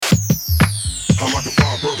I'm like a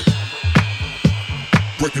fire burner.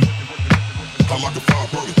 Breaking. I'm like a fire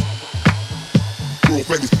burner. World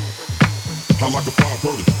famous. I'm like a fire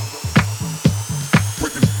burner.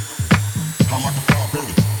 Breaking. I'm like a fire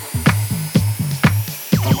burner.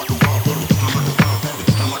 I'm like a fire burner. I'm like a fire burner.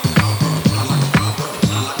 I'm like a fire burner. I'm like a fire burner.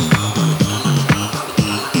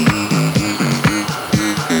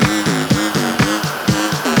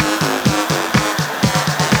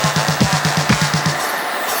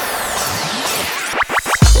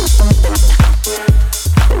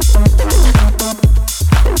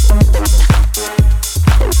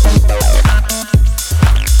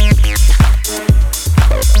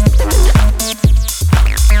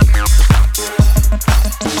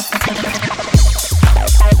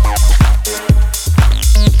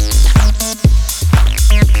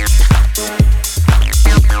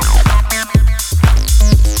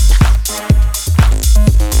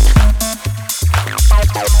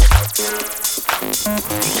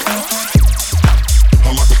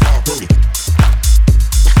 I'm like a fire burner.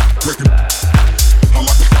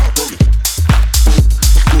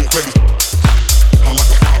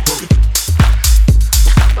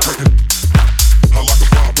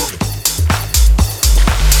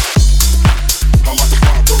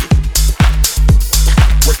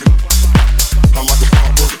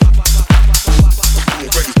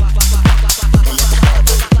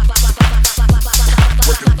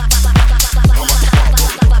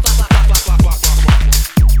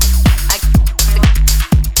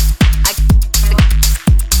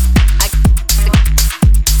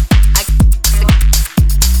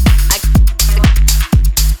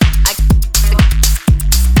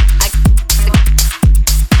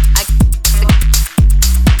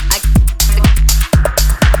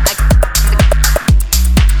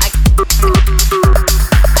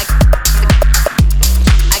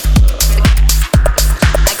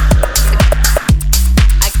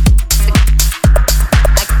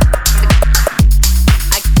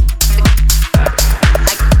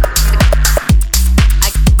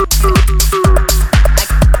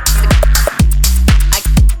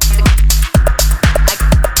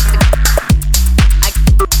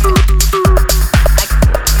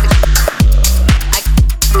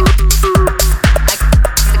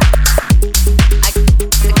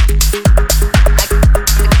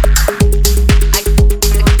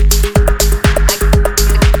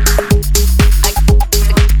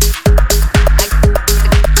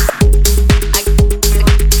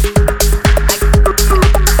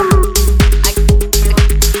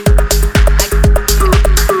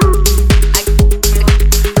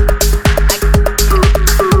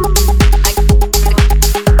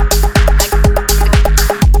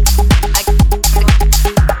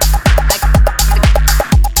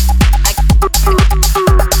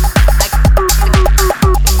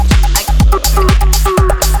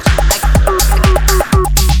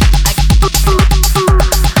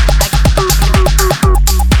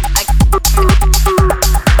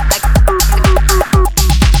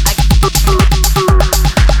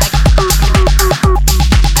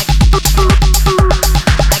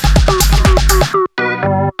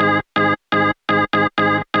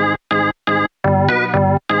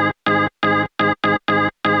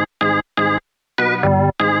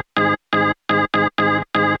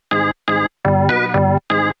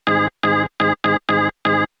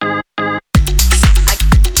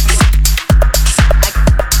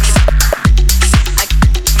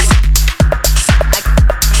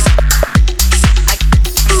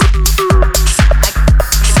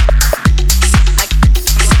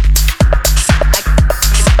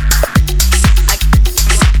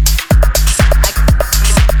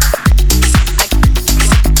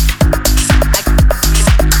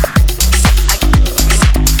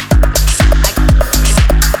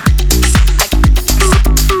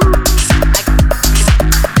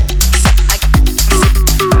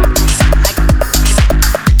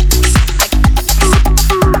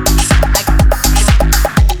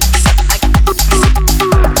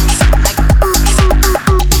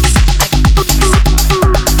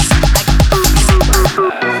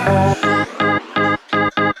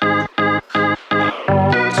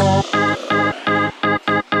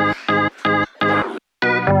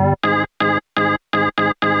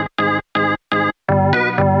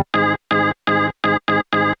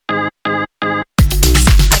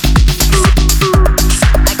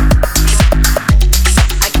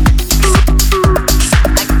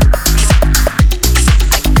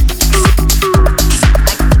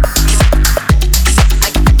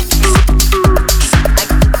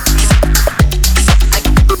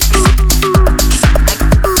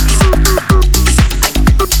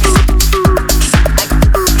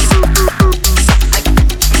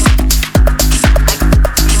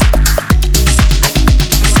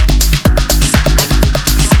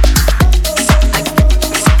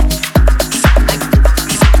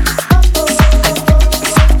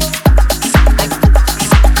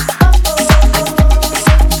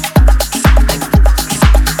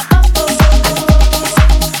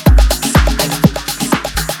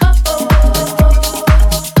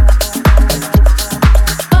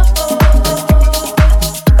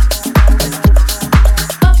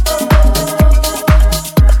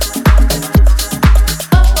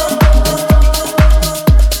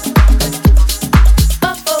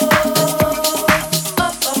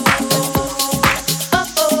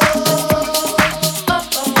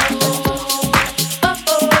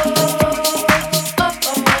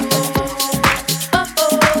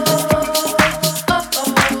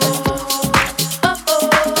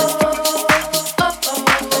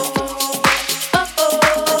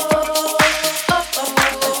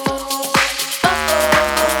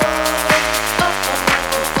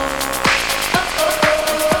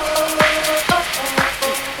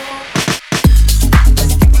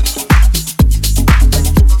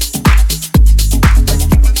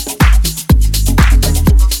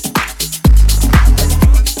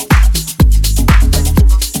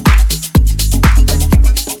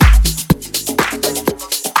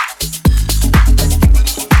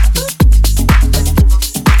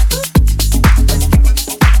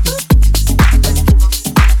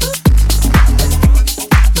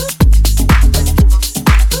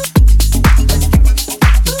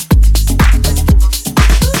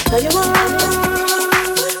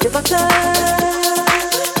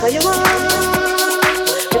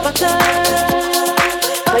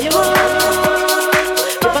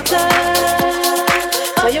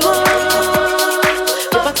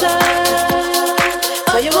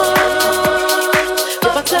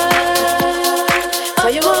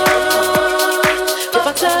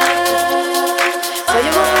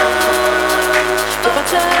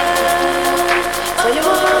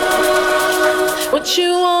 What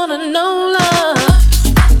you wanna know, love?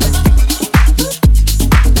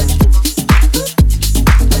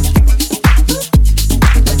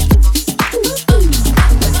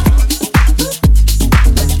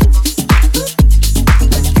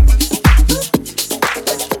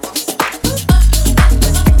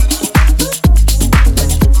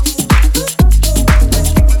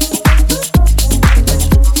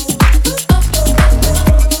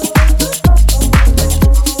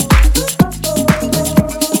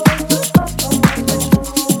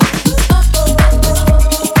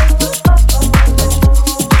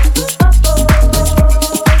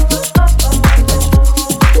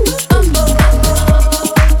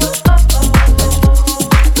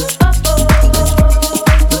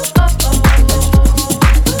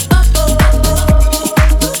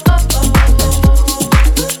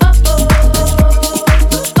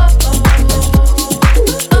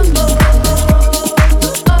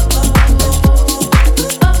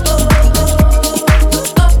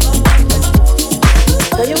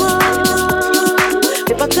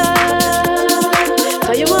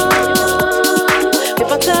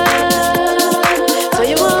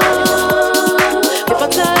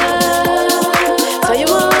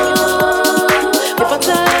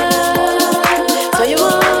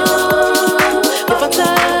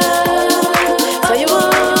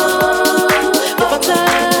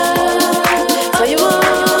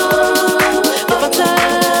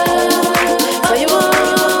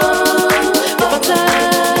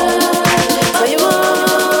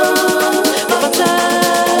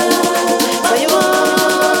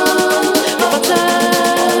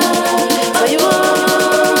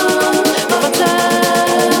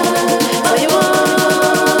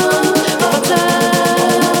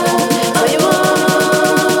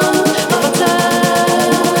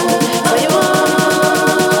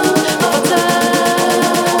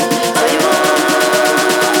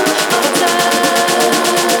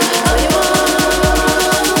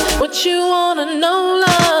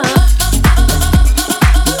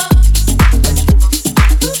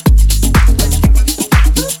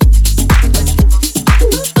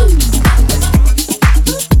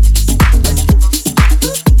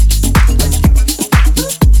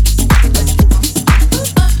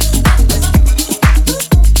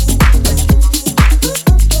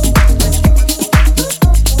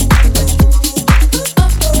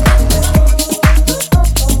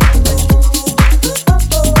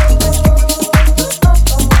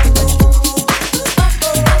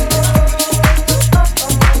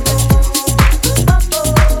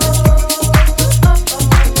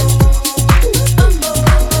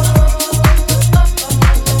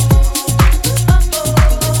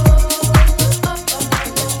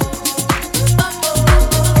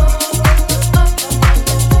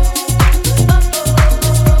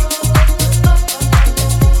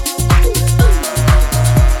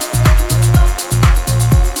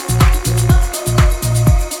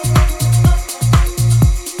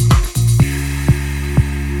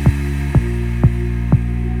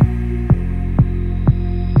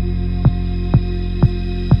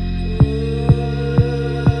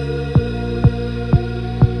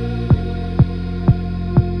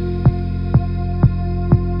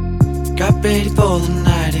 ready for the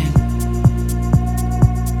night in.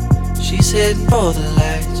 She's heading for the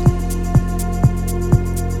lights,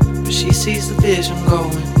 but she sees the vision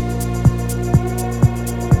going,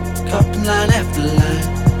 cupping line after line.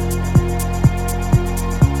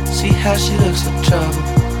 See how she looks like trouble,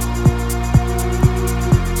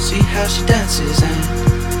 see how she dances and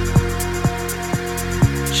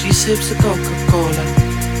she sips the Coca-Cola.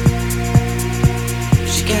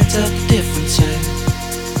 She can't tell the difference yet.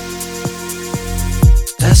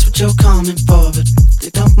 That's what you're coming for, but they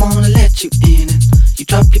don't wanna let you in. And you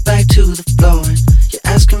drop your back to the floor and you're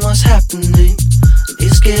asking what's happening. And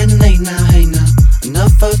it's getting late now, hey now,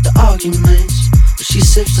 enough of the arguments. But she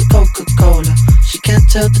sips the Coca-Cola, she can't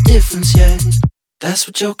tell the difference yet. That's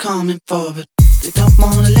what you're coming for, but they don't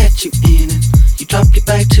wanna let you in. And you drop your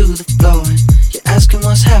back to the floor and you're asking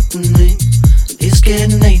what's happening. And it's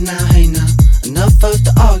getting late now, hey now, enough of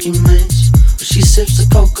the arguments. But she sips the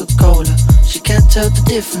Coca-Cola, she can't tell the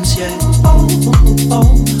difference yet.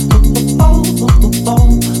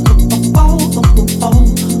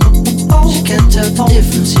 She can't tell tell the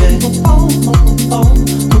difference yet.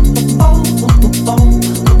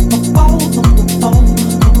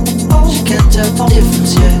 She can't tell the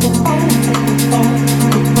difference yet.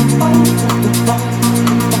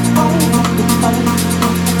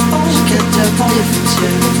 She can't tell the difference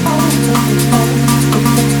yet.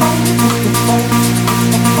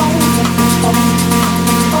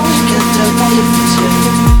 She can't tell the difference yet.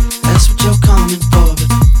 That's what you're coming for, but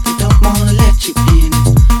they don't wanna let you in.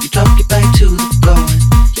 You drop your back to the floor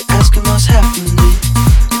and you're asking what's happening.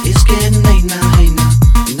 It's getting late now, hey now.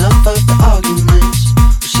 Enough of the arguments.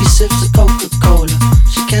 Well, she sips the Coca-Cola.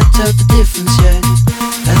 She can't tell the difference yet.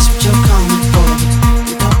 That's what you're coming for, but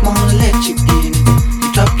they don't wanna let you in. You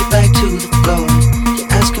drop your back to the floor and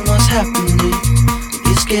you're asking what's happening.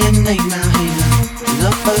 It's getting late now, hey now.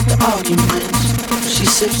 Enough of the arguments. She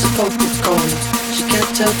sips the Coca-Cola. She can't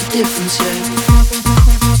tell the difference yet.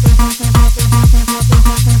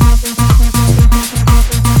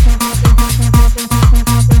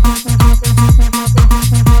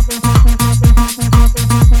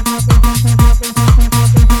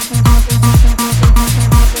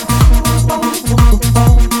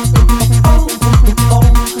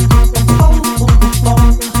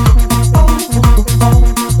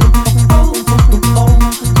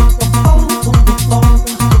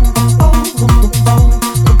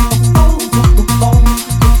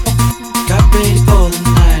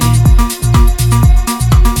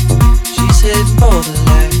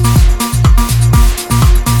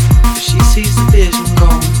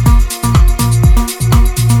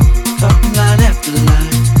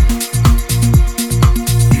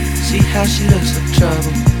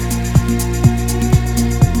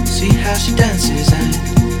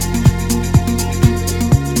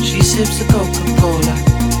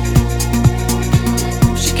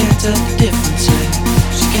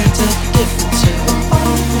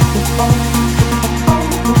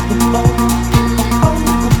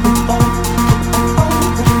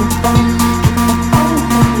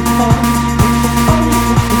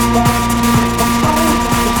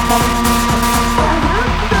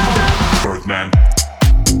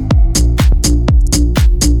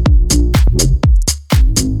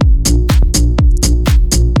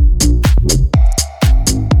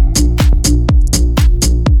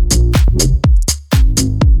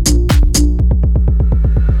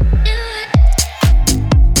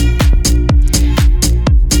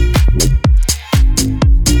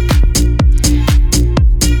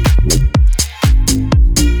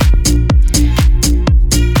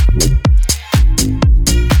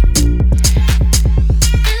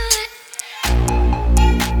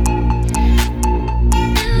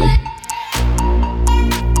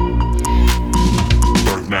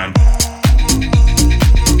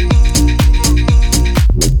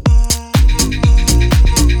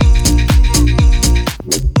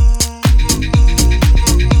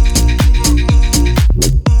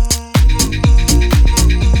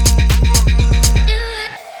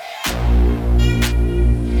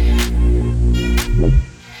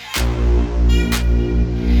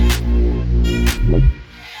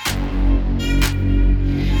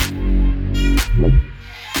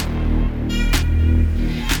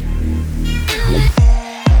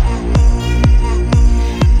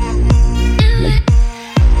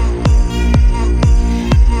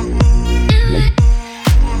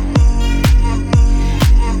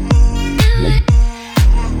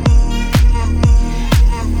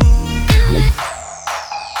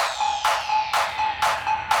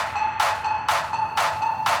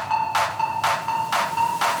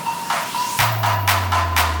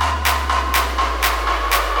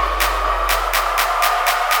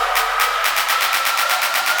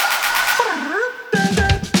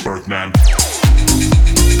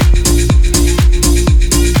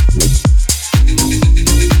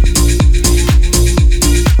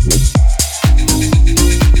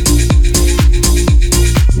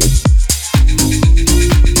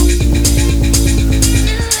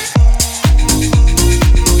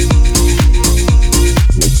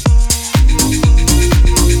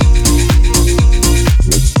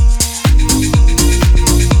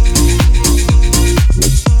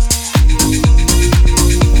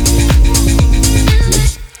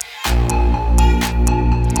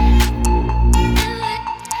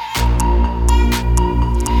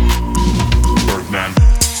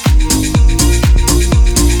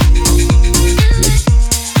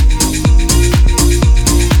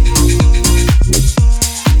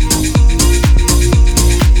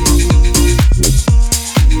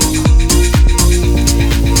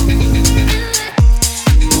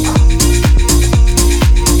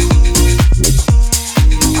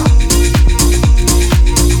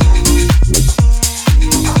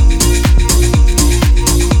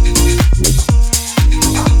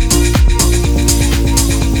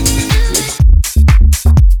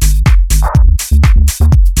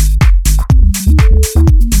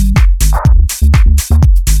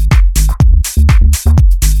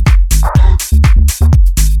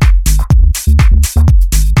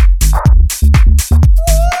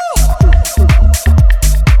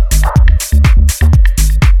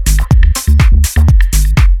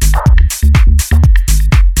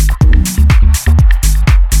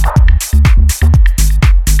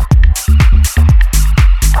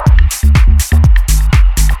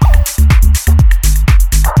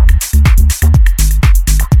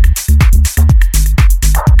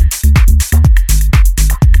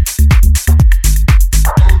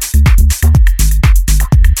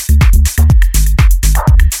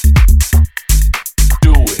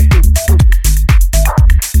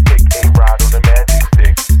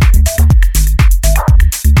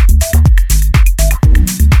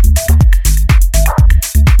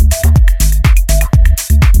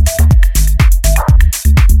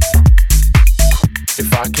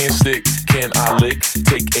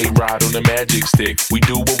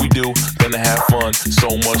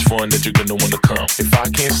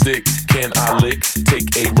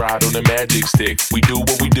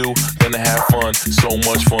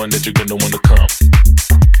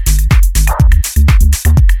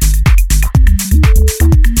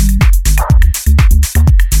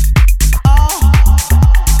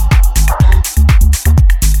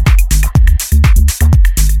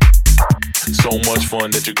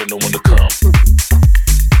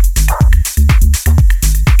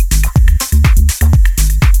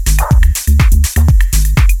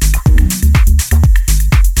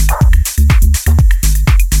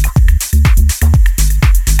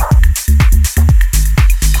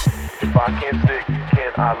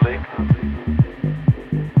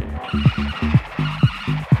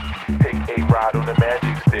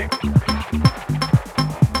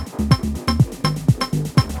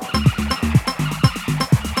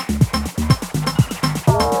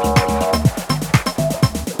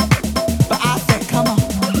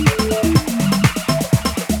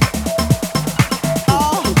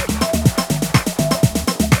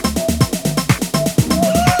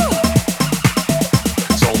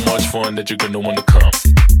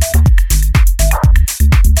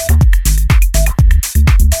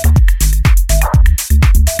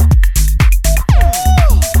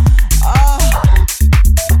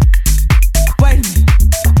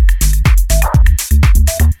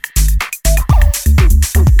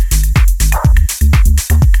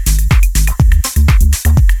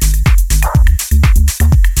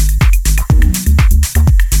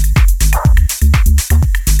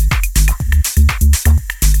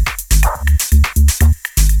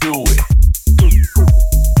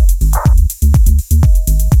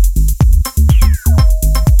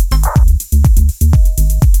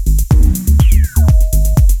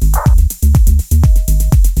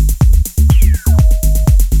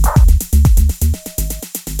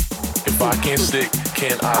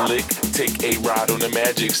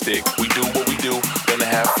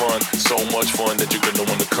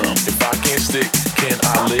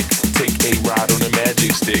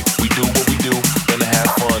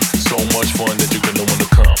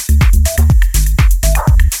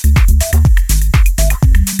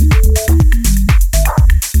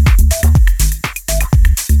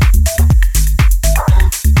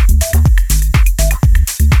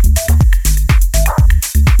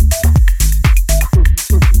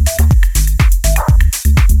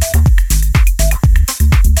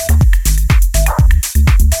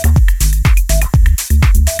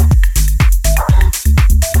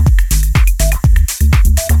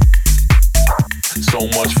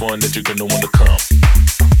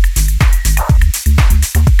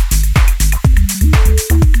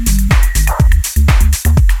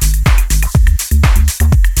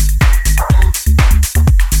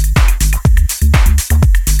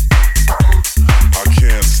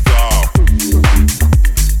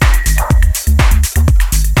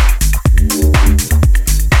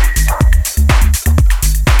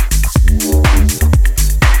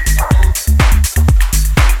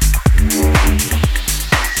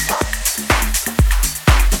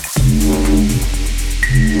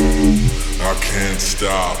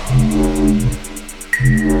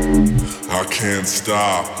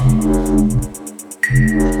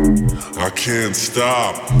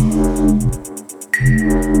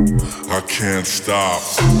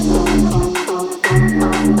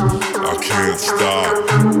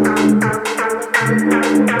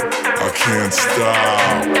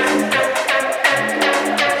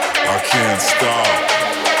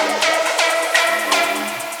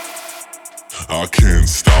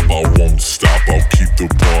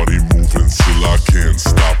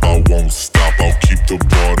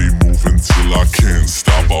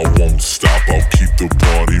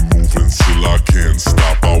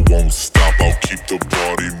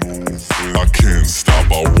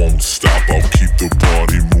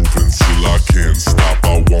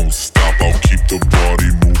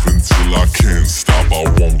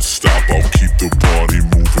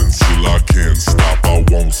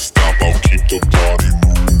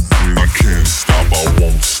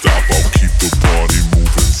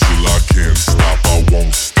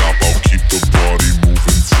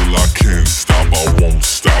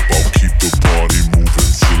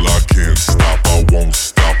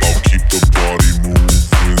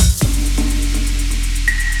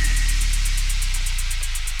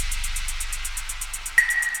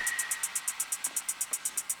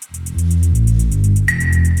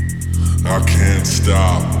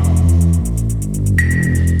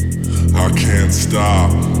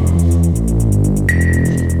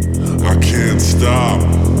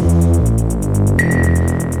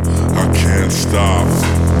 stop.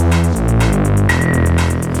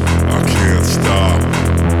 I can't stop.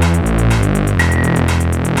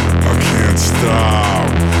 I can't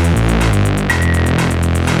stop.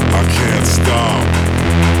 I can't stop.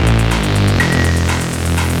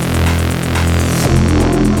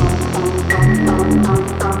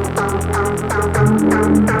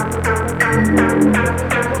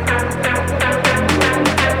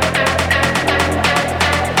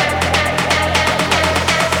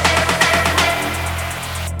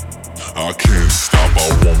 I can't stop, I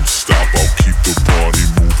won't stop, I'll keep the body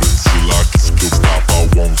moving till I can't stop, I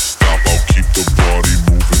won't stop, I'll keep the body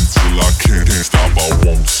moving till I can't stop, I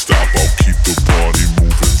won't stop, I'll keep the body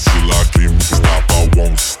moving till I can't stop, I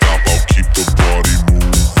won't stop, I'll keep the body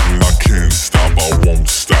moving. I can't stop, I won't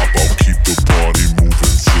stop, I'll keep the body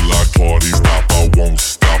moving till I party stop, I won't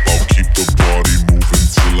stop, I'll keep the body moving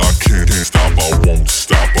till I can't stop, I won't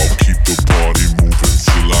stop, I'll keep the body moving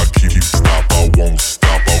till I keep stop, I won't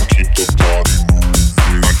stop, I'll keep the body moving.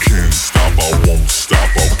 I can't stop, I won't stop,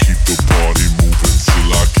 I'll keep the body moving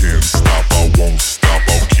till I can't stop, I won't stop,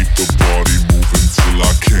 I'll keep the body moving till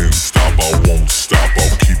I can't stop, I won't stop,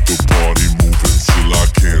 I'll keep the body moving till I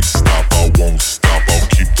can't stop, I won't stop, I'll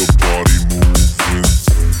keep the body moving.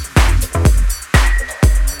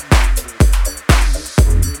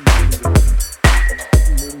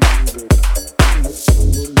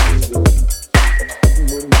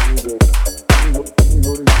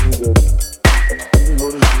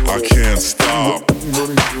 I can't stop.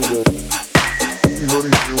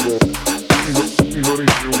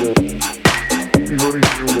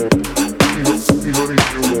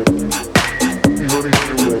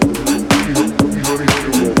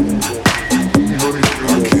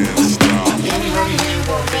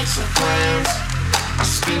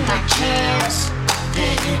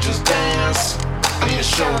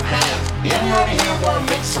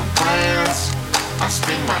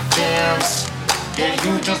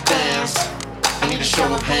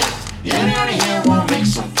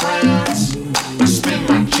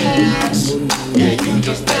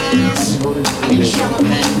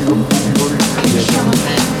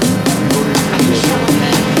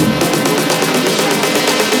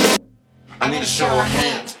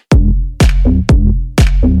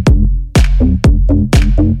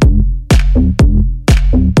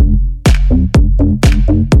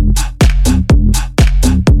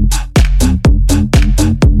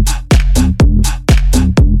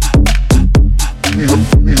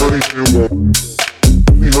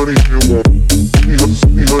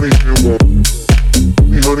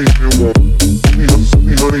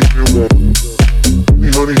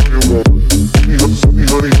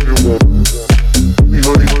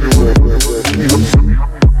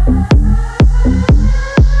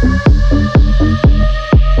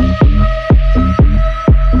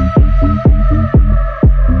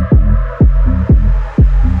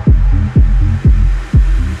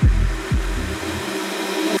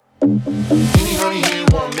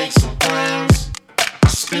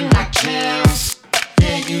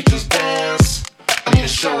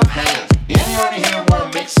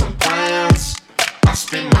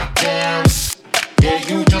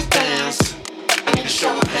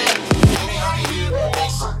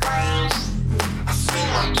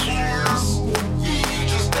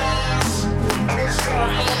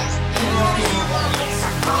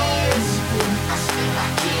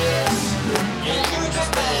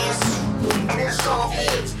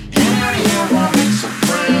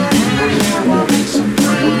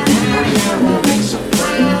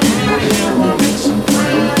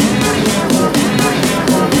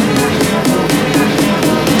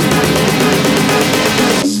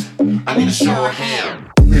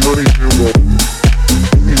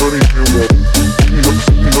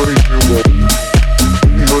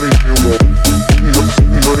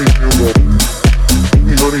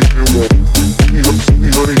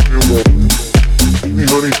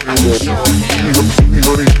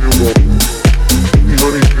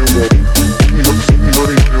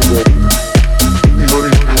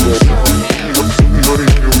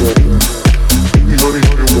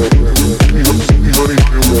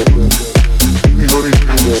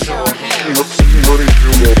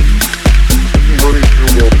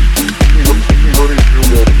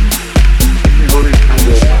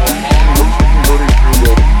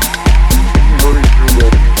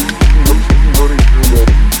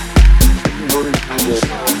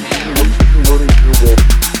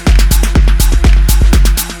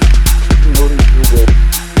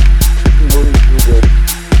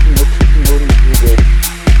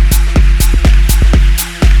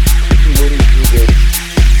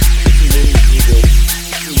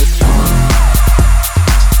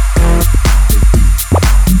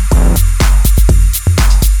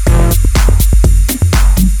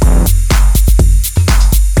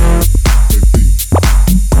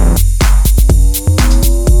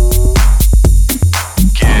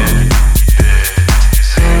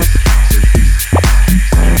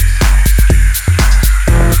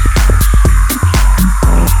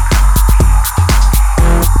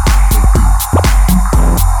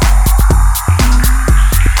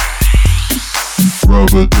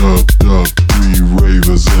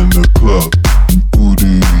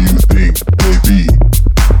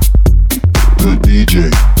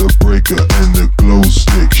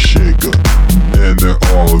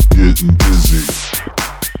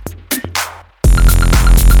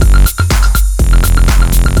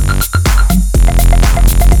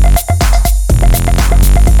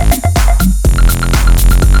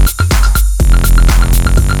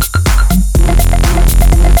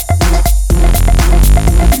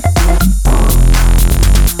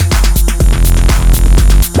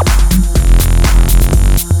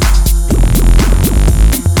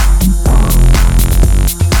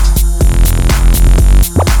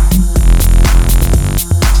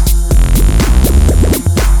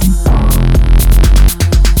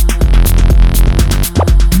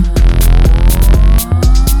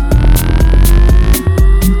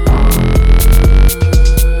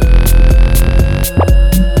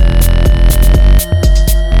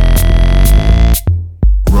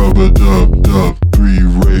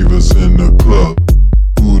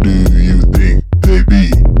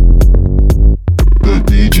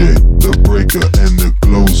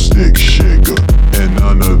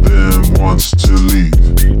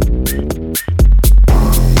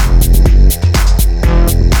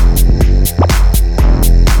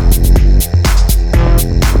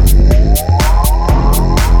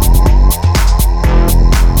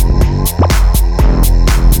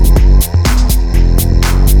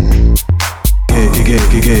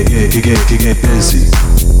 get busy.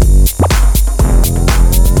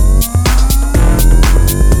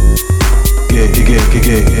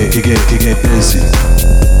 Get busy.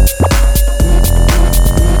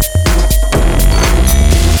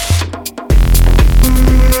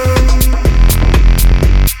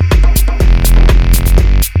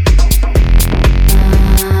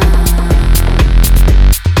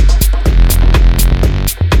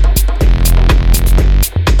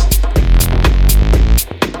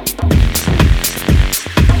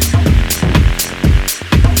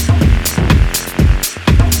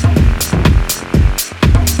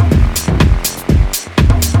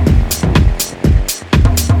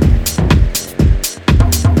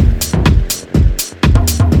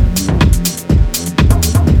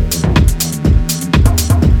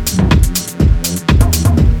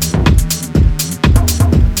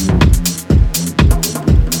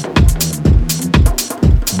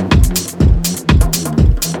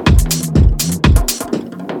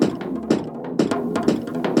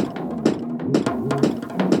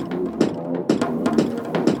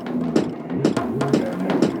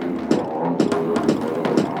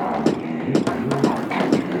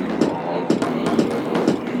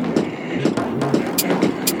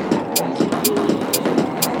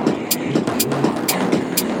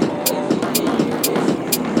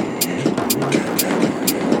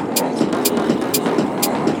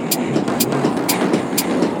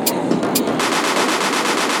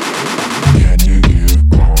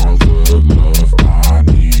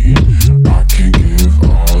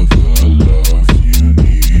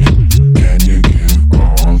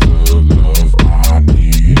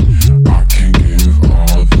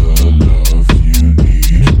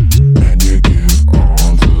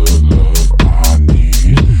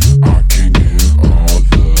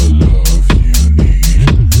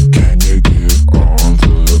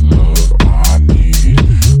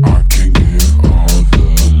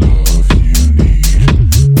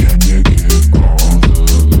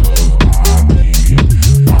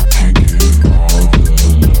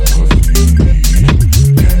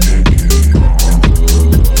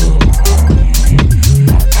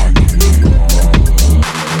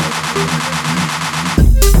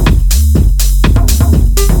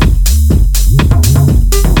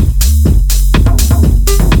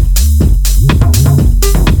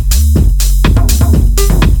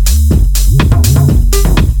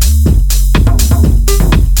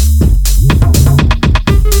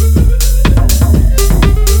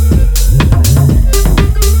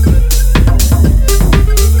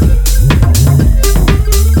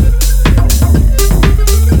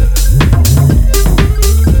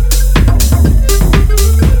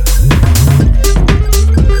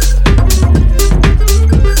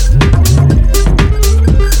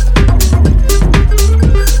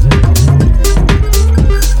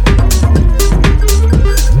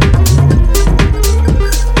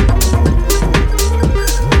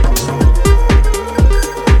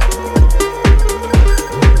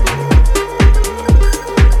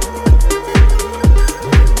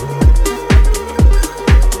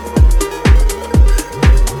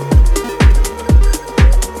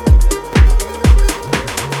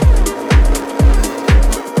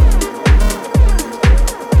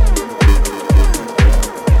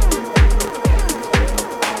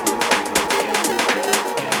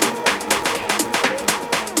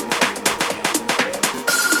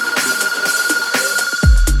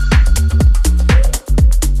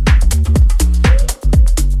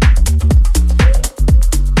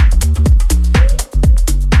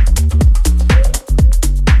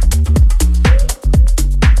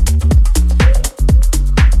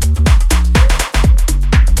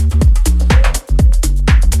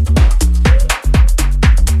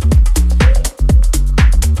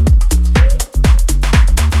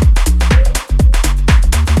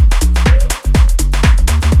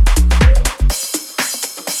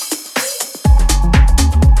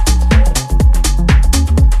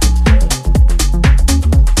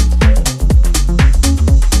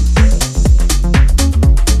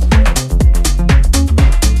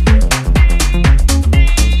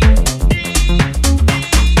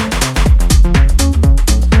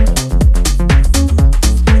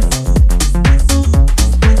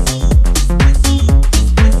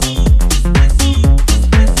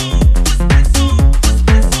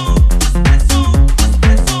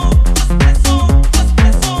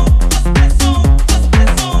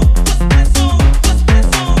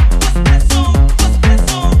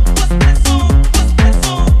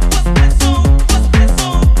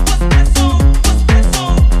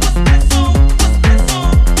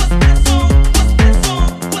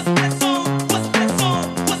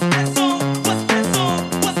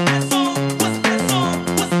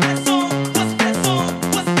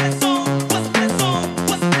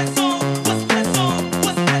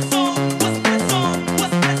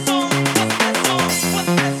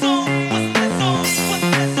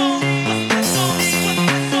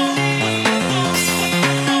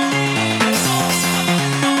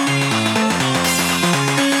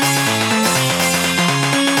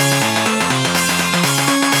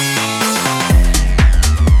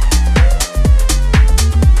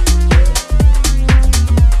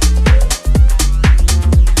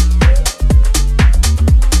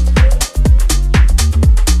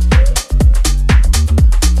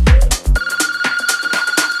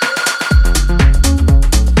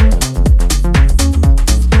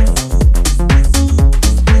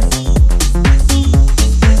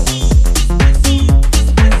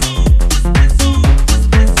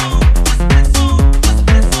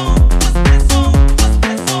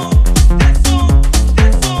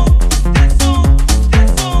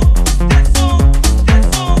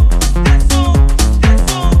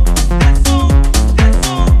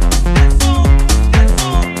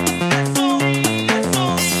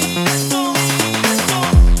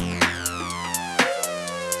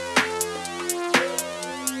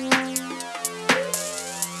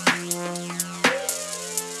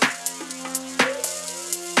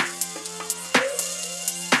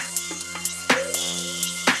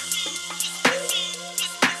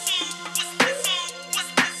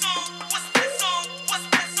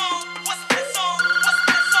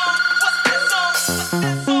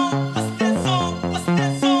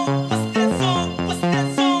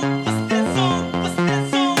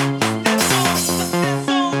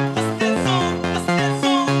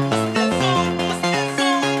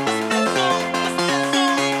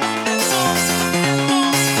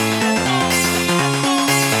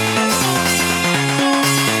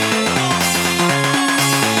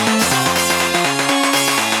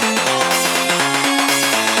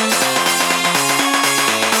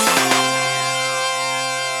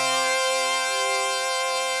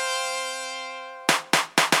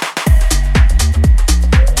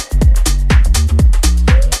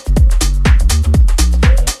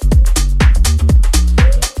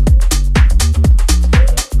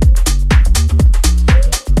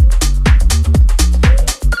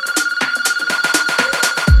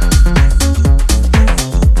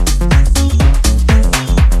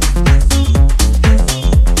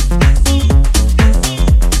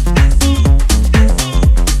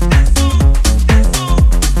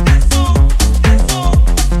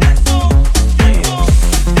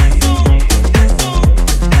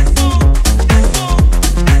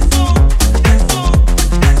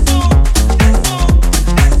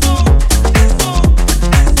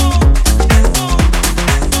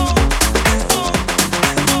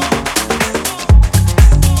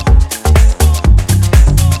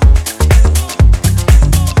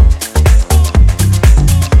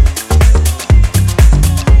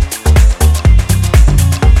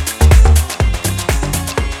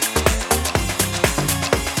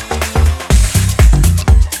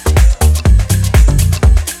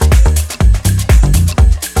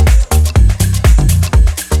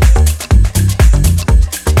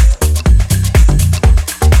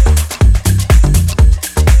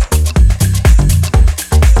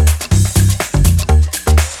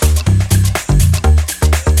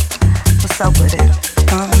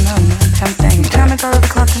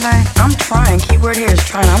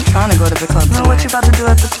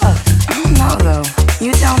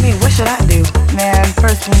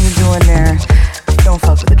 first thing you do in there, don't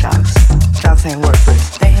fuck with the jocks. Jocks ain't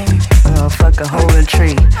worthless. They ain't. Oh, fuck a hole in a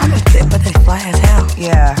tree. But they fly as hell.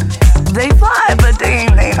 Yeah. They fly, but they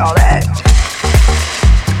ain't all that.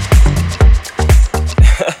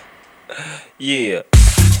 Yeah.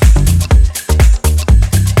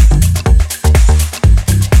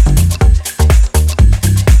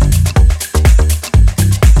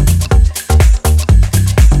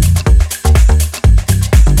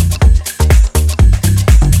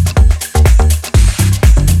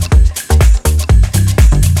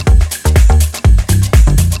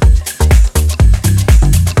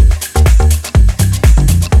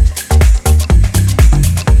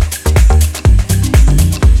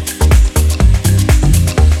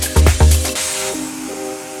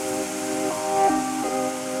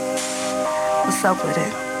 What's up with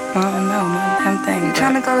it? I don't know, no damn thing. You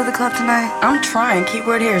trying to go to the club tonight? I'm trying.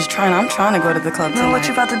 Keyword here is trying. I'm trying to go to the club tonight. What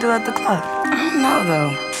you about to do at the club? I don't know,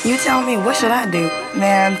 though. You tell me, what should I do?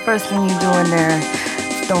 Man, first thing you do in there,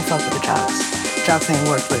 don't fuck with the jocks. Jocks ain't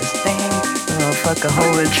worthless. They ain't. Oh, fuck a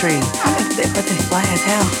hole in a tree. But they fly as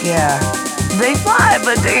hell. Yeah. They fly,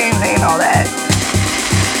 but they ain't all that.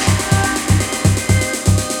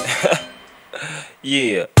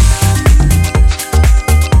 Yeah.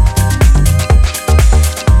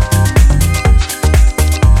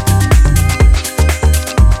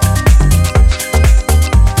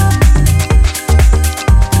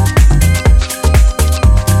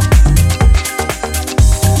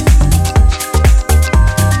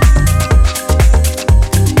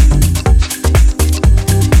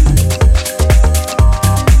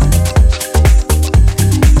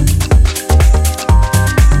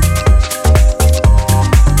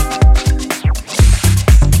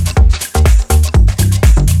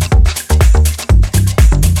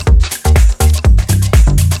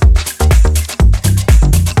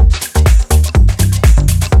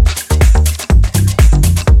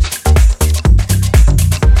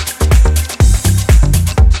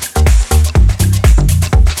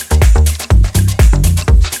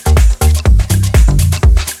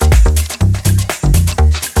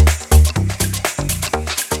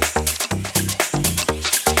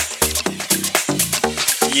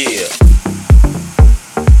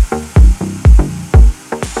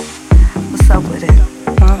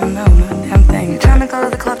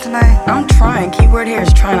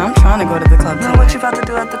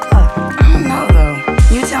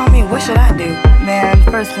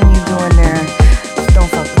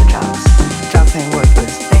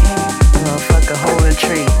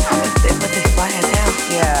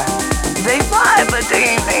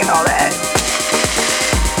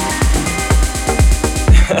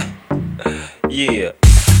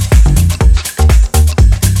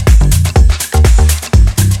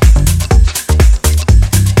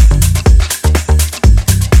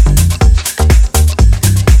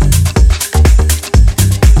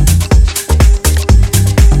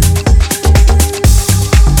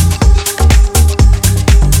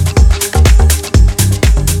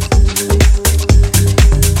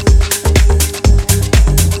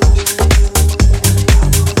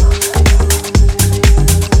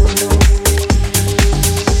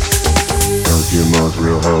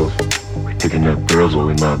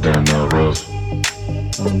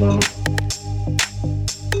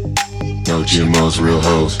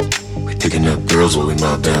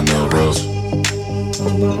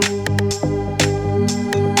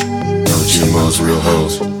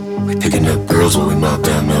 Picking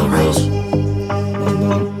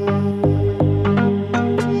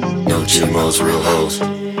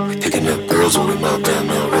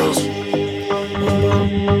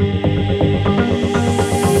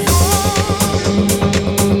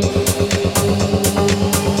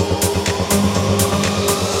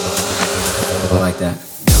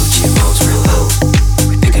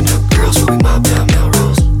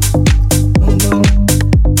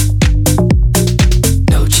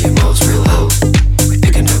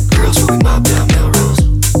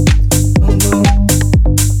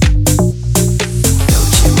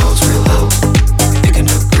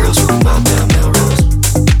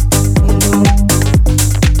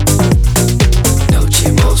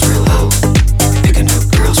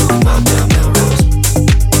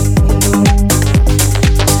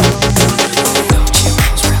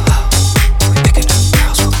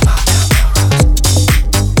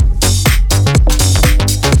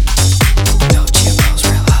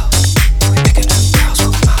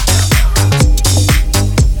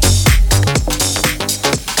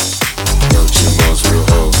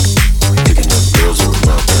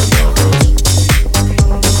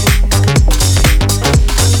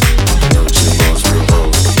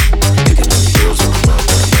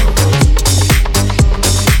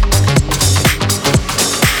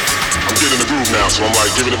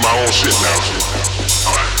giving it my own shit now.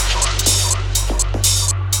 Alright.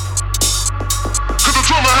 Could the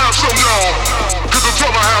drummer have some, y'all? Could the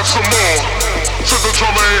drummer have some more? Since the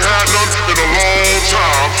drummer ain't had none in a long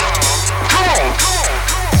time. Come on, come on.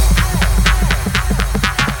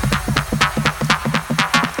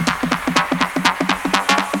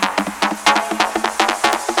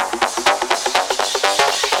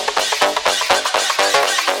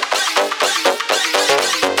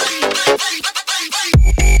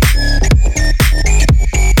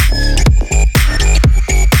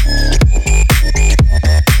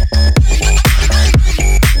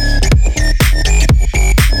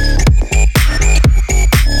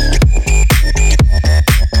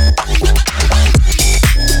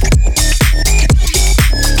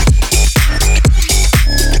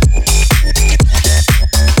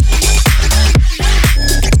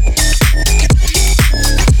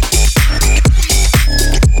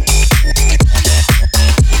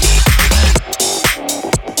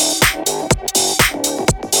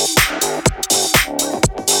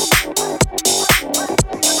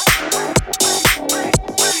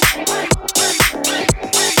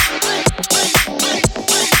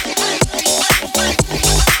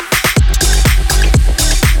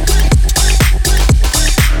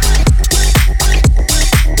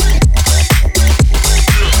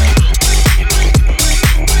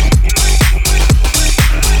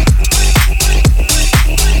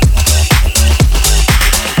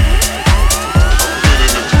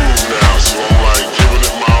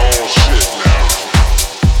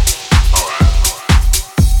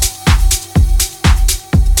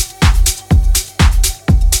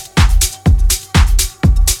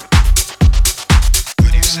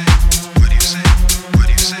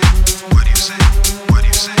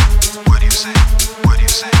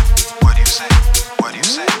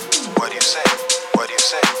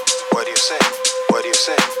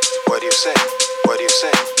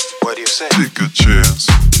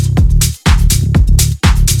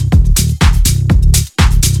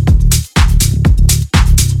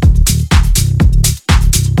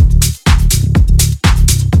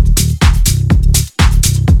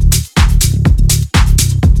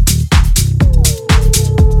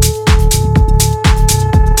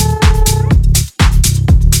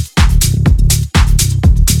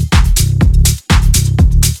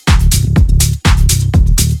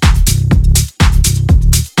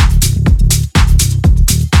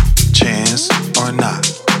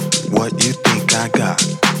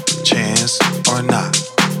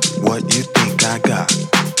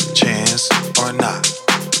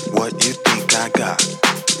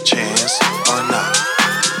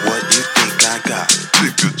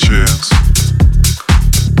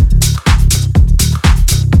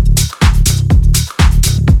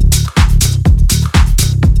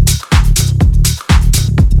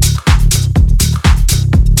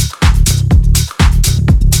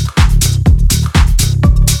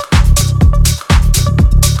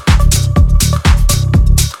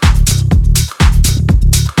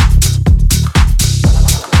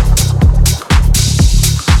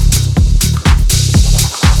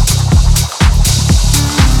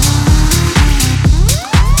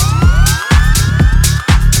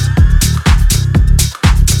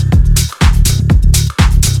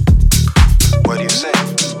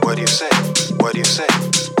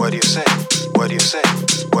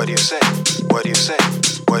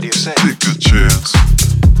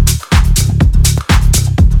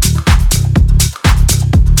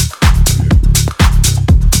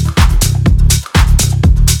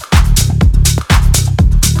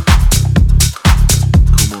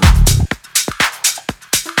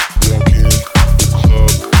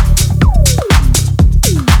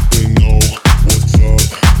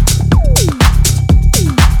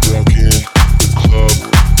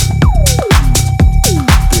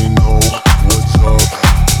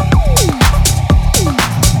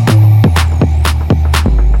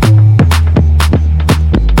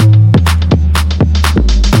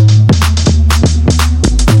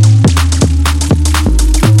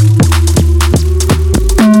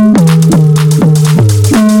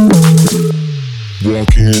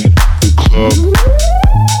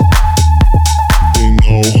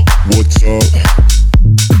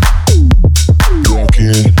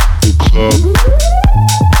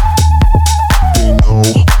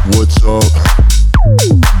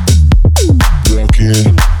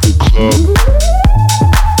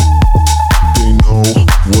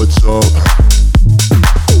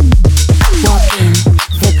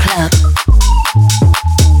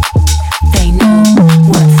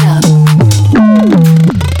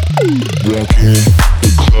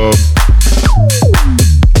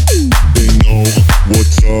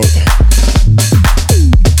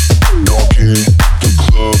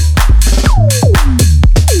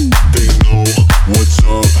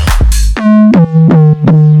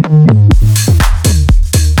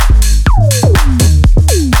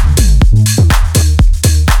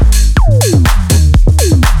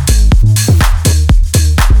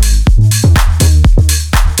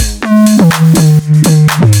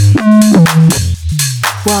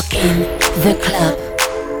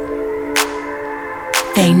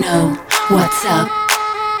 what's up.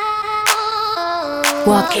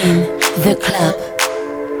 Walk in the club.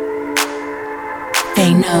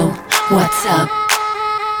 They know what's up.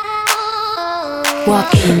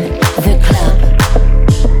 Walk in the club.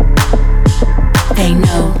 They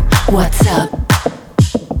know what's up.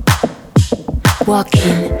 Walk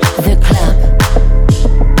in the club.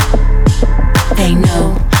 They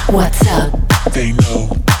know what's up. They know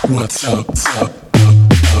what's up.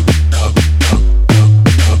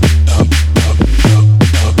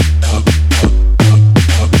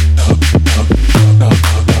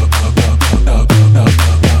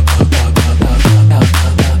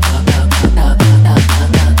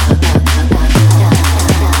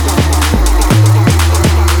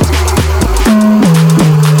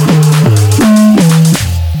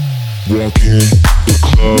 Walk in the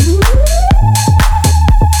club.